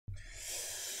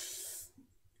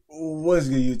What's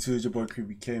good, YouTube? It's your boy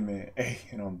Creepy K, man. Hey,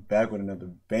 and I'm back with another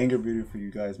banger video for you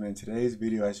guys, man. Today's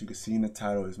video, as you can see in the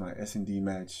title, is my SND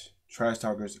match. Trash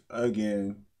talkers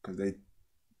again, because they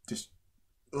just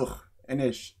and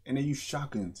they use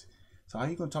shotguns. So how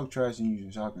you gonna talk trash and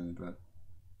using shotguns, bro?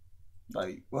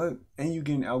 Like what? And you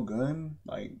getting outgunned?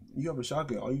 Like you have a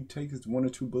shotgun, all you take is 1 or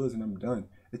 2 bullets and I'm done.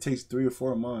 It takes 3 or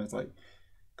 4 of mine. It's like,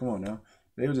 come on now.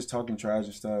 They were just talking trash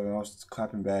and stuff, and I was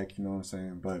clapping back. You know what I'm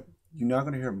saying? But you're not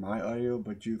gonna hear my audio,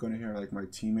 but you're gonna hear like my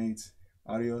teammates'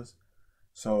 audios.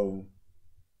 So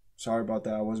sorry about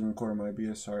that. I wasn't recording my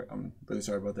OBS. Sorry, I'm really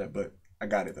sorry about that, but I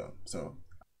got it though. So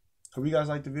hope you guys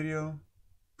liked the video.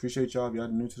 Appreciate y'all. If y'all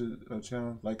new to the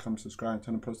channel, like, comment, subscribe,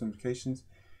 turn on post notifications,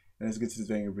 and let's get to this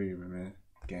banger video, man.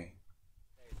 Gang.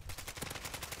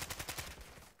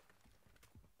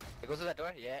 It goes to that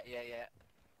door? Yeah.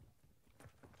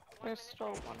 There's still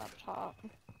one up top.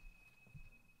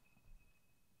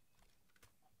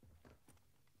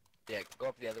 Yeah, go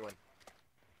up the other one.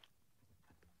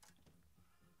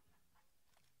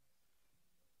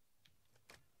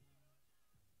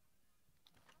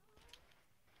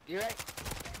 You right?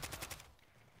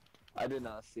 I did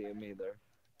not see him either.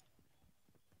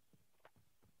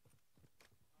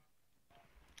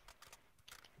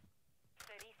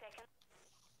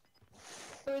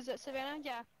 Who is it, Savannah?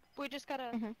 Yeah. We just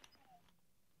gotta...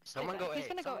 Someone go A. He's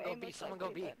gonna Someone go go A B. most Someone go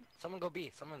likely, B. Someone go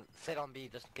B. Someone sit on B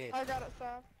just in case. I got it,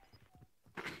 Sav.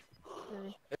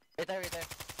 Right there.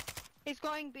 He's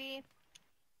going B.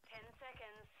 10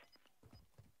 seconds.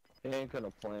 He ain't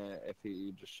gonna plant if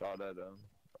he just shot at him.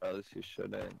 Or at least he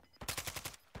shouldn't.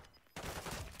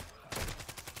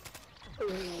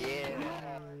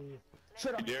 Yeah.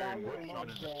 Shut up, Darren, faggot, what your shot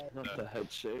mom's is dead. Not the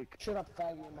head shake. Shut up,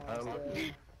 faggot, your mom's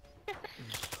dead.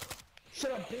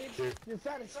 Shut up, bitch. You're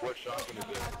fat as fuck. What shotgun is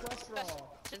High it? cholesterol.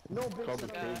 No bitch Couple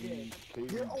in my KD.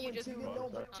 dick. You're 0 just 2, you no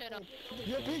bitch. shut up.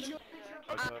 You're a bitch,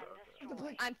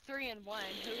 I'm 3 and 1.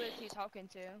 Who is he talking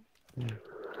to?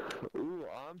 Ooh,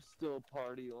 I'm still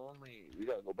party only. We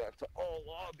gotta go back to all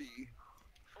lobby.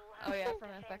 Oh yeah, from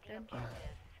infected.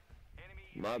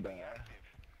 My bad.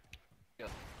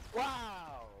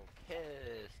 Wow.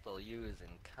 Pistol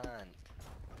using cunt.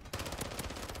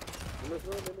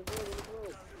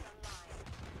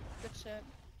 Good shit.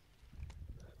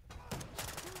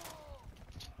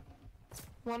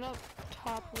 One up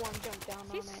top, one jumped down on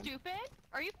He's him. stupid?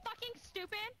 Are you fucking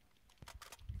stupid?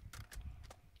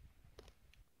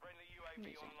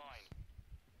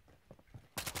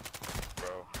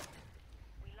 bro?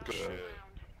 Good shit.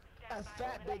 That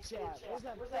fat bitch ass. Where's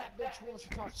that fat bitch who wants to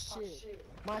talk shit?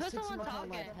 My Who's the 6 one month talking?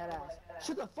 like head ass.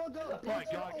 Shut the fuck up, Oh my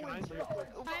bitch. god, can I You're 0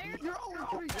 3. You're 0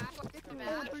 3. You're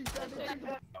 0 3.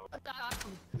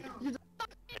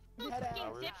 Head ass.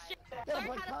 Gotta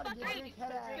play cotton, get dick,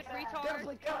 head ass. Gotta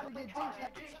play cotton, get dick, head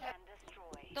ass.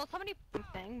 Don't tell me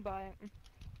thing, but...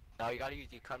 No, you gotta use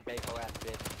your cunt bako ass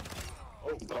bitch.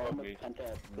 Oh, I'm me.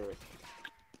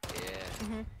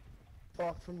 Yeah.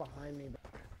 Fuck from behind me, bro.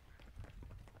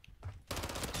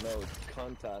 No, it's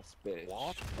contest bitch.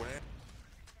 What? Where?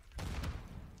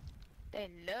 They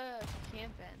love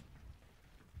camping.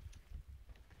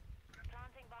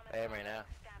 I am right now.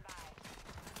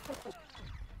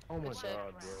 Oh my Good shit.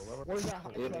 god, bro. Where's that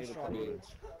hot You need cholesterol, to be. bitch?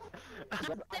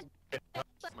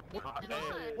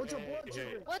 What's your blood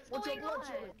sugar? What's What's your going blood on?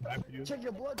 sugar? After you. Check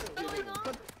your blood sugar. What's going on?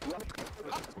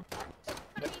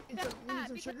 You need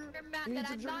some sugar? You're mad You need that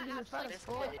some I'm sugar not because you're fat actually as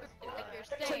fuck. like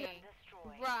you're saying.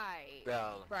 Right.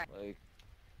 Bro. Right. Like,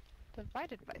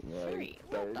 Divided by like 3.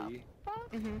 What the 30.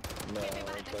 fuck? No, Get me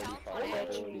behind the couch, 35,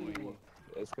 bitch. 40.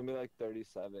 It's gonna be like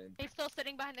 37. He's still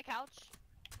sitting behind the couch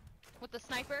with the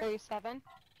sniper. 37.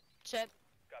 Chip.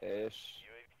 Ish.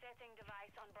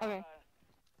 Okay.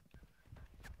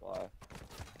 Why?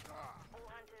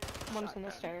 One's in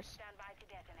the stairs.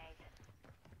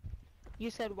 You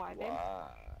said why, babe?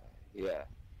 Why? Yeah.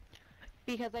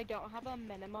 Because I don't have a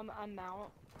minimum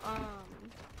amount,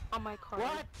 on my card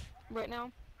What? right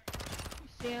now.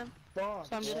 See him? Fuck.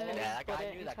 So I'm just gonna Yeah, split I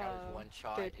it knew that guy was into one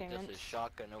shot. 3 Just payments. his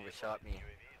shotgun overshot me.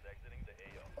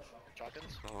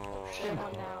 Shotguns? Oh. Shit, I'm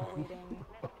now waiting.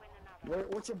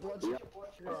 What's your blood sugar?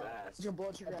 What's your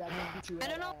blood sugar? I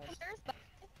don't know. Where's the?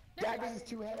 Daggers is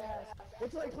 2 head ass.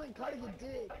 What's like playing cutting a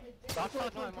dick? Stop What's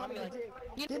like talking to playing my mommy cutting a like. dick?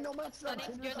 You Get no mess up. Sonny,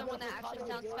 you're the one that actually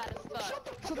sounds fat as fuck. Shut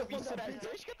the fuck up,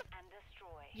 bitch.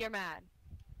 You're mad.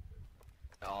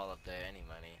 All up there, any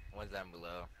money. One's down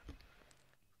below.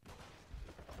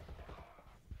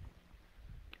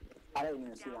 I didn't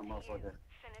even see that motherfucker.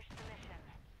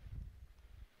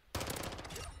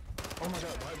 Oh my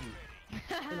god, why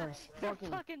you? Nice. You're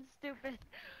fucking stupid.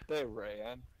 They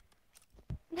ran.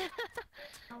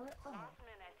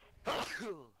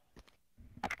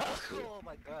 Oh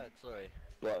my god, sorry.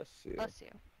 Bless you. Bless you.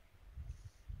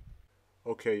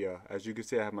 Okay, y'all. As you can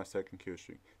see, I have my second kill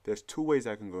streak. There's two ways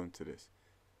I can go into this.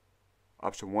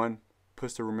 Option one,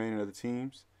 push the remaining of the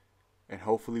teams, and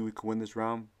hopefully we can win this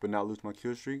round, but not lose my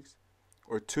kill streaks.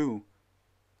 Or two,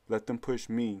 let them push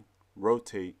me,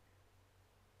 rotate,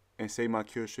 and save my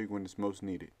kill streak when it's most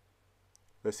needed.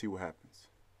 Let's see what happens.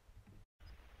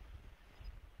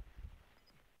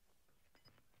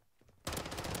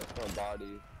 That's my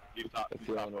body. If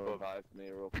you want to revive me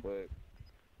real quick.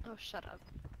 Oh, shut up.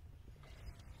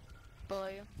 Below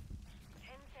you.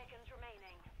 10 seconds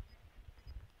remaining.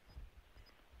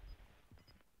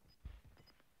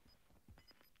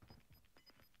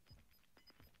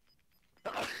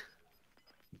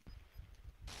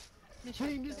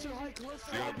 Team Get your high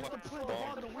cholesterol. Get the play the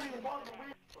ball to win.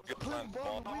 Play the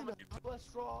ball to win.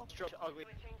 Cholesterol.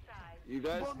 Switching sides. You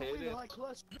guys hate it. High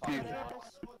cholesterol.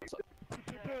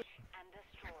 And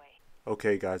destroy.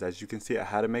 Okay, guys, as you can see, I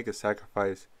had to make a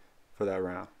sacrifice for that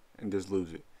round and just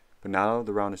lose it. But now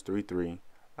the round is 3-3.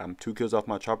 I'm 2 kills off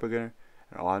my chopper gunner,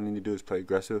 and all I need to do is play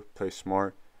aggressive, play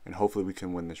smart, and hopefully we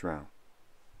can win this round.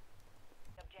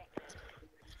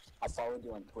 I followed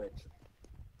you on Twitch.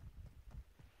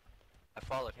 I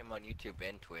followed him on YouTube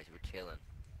and Twitch. We're chilling.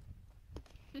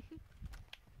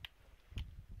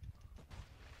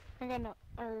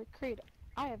 Creed,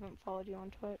 I haven't followed you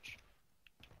on Twitch.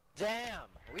 Damn!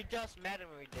 We just met him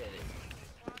when we did it.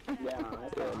 Yeah, I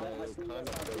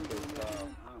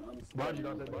Why'd you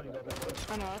got that? Why'd you got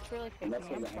that? I know, that's really fake. That's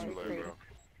I'm what sorry, I Creed. bro.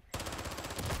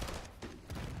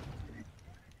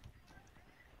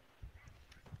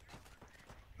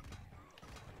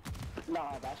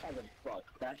 Nah, that shot's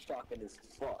fucked. That shotgun is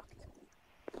fucked.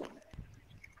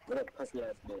 What a pussy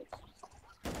ass bitch.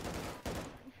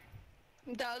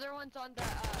 The other one's on the,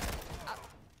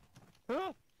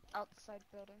 outside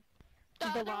building. The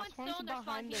The other last one's still one's in their spawn.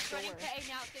 behind the He's running door. to A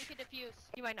now, so you can defuse.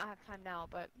 You might not have time now,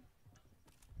 but...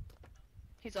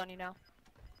 He's on you now.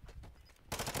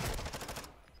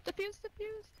 Defuse,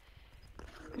 defuse!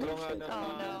 You don't have no Oh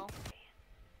time. no.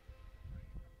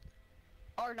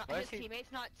 Or not, Why his is he-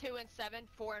 teammates not 2 and 7,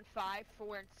 4 and 5,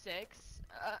 4 and 6.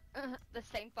 The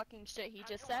same fucking shit he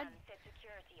just said. Set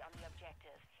security on the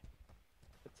objectives.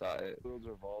 It's alright. Those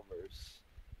revolvers.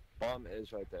 Bomb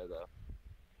is right there though.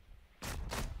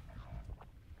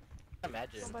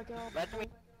 Imagine. Oh my god. Imagine we.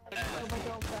 Oh my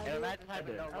god, And faggot. imagine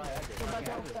having no life. Oh my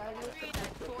god, faggot. 3 and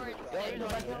 4 and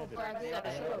 6, 4 and 7.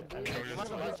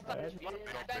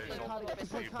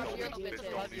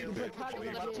 You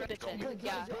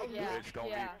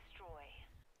Yeah.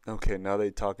 Okay, now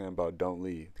they talking about don't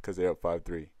leave because they're up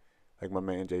 5-3. Like my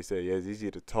man Jay said, yeah, it's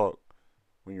easy to talk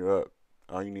when you're up.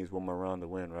 All you need is one more round to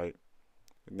win, right?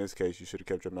 In this case, you should have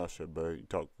kept your mouth shut, but you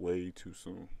talked way too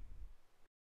soon.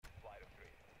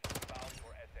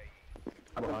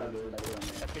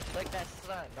 It's like that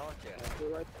sun, don't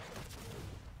you?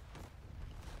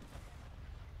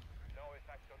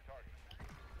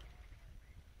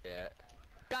 Yeah.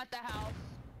 Got the house.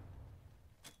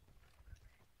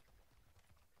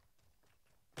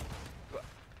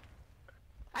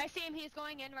 I see him, he's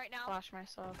going in right now. Flash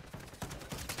myself.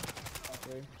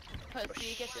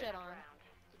 Pussy, get shit on.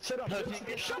 Shut up.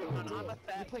 Shut up. I'm a You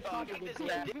fat play fuck. COD Take against this me.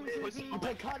 fat You pussy.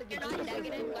 play COD You're against not me.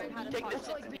 negative, learn how to Take talk. this.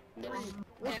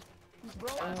 Bro,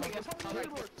 Take this.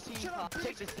 shut up,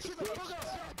 Take bitch. this. Shut the fuck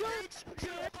up, bitch.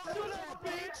 Shut up,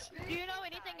 bitch. Do you know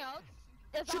anything else?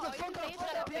 Is Shut that the all you fuck say up, is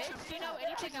that a bitch. bitch? Do you know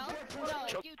anything else?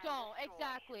 No, you don't.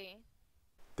 Exactly.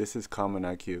 This is common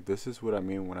IQ. This is what I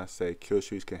mean when I say kill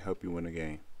streaks can help you win a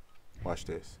game. Watch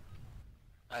this.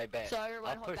 I bet. So you're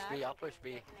I'll one push hold B. back? I'll push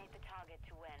B. Designate the target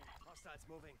to win.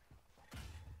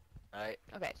 Alright.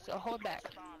 Okay, so hold back.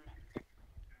 Bomb.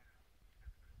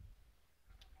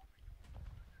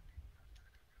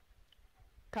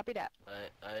 Copy that.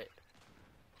 Alright.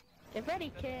 Get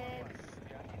ready, kids.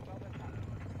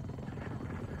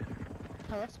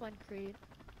 Tell us when, Creed.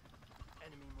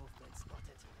 Enemy movement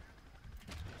spotted.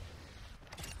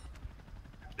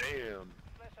 Damn.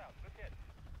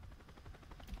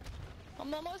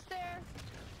 I'm almost there.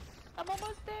 I'm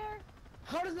almost there.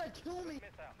 How does that kill me?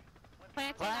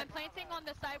 Planting. I'm planting on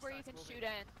the side where you can shoot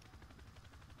in.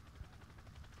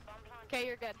 Okay,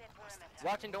 you're good.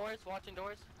 Watching doors. Watching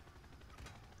doors.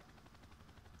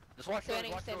 Just watch doors.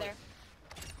 Standing, Watch stay doors. there.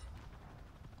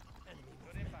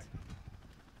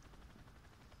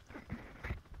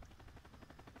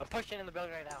 I'm pushing in the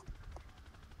building right now.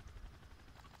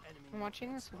 I'm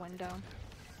watching this window.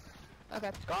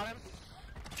 Okay. Got him.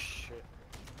 Shit.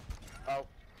 Oh,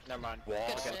 never mind. Good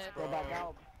shit. Go back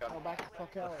out. Go back the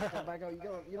fuck out. Go back out.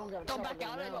 You don't gotta Don't chopper back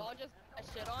out gun at now. all, just a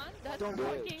shit on? That's Don't do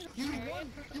fucking it. You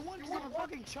won because you have a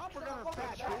fucking chopper gun,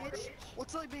 fat bitch.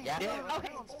 What's like being Yeah. 4 Okay,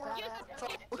 pounds, you fat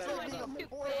ass? What's still like being stupid a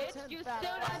 4 bitch. 10 You fat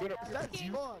still ass? not That's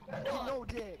fucking fun. Get no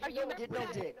dick. Are you Get no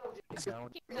dick.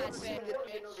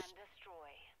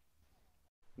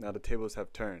 Now the tables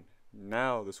have turned.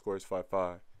 Now the score is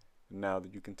 5-5. Now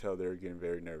that you can tell they're getting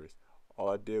very nervous. All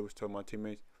I did was tell my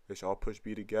teammates they should all push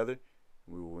B together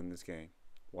and we will win this game.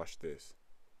 Watch this.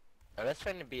 Oh, that's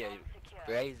going to be a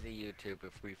crazy YouTube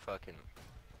if we fucking...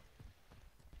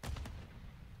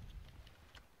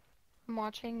 I'm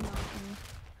watching Mountain.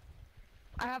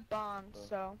 I have bombs,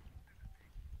 so.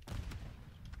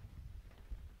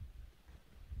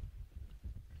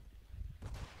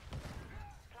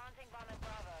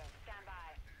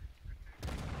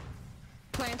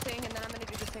 Planting, and then I'm gonna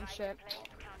do the same shit.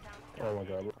 Oh my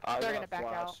god. They're gonna back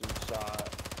out. Shot.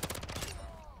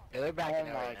 Yeah, they're backing Oh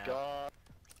out my right now. god.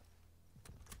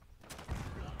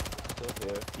 Still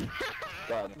here.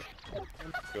 Done.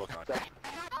 Still con.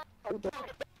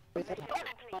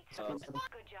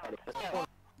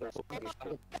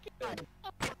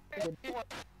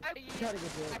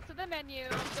 Back to the menu.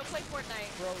 Go play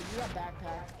Fortnite. Bro, you got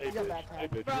backpack. You got backpack.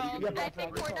 Bro, You got I backpack.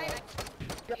 think It's Fortnite.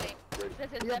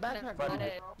 This is You got definitely backpack, bro. not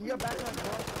it. You got backpack,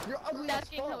 bro. You're ugly That's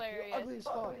as fuck. hilarious. You're ugly as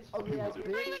fuck. Ugly ass I don't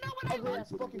even bitch. know what I Ugly want.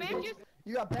 ass fucking Man, bitch.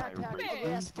 You got backpack. stupid.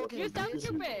 Ugly ass fucking You sound bitch.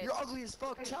 stupid. You're ugly as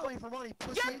fuck. Chow me for money,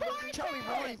 pussy. You're blind. Chow me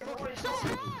for money, fucking Shut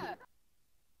pussy. up.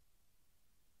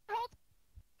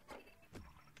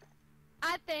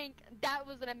 I think that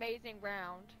was an amazing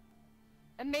round.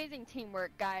 Amazing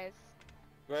teamwork, guys.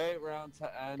 Great round to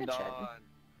end Good shit. on.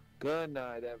 Good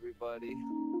night, everybody.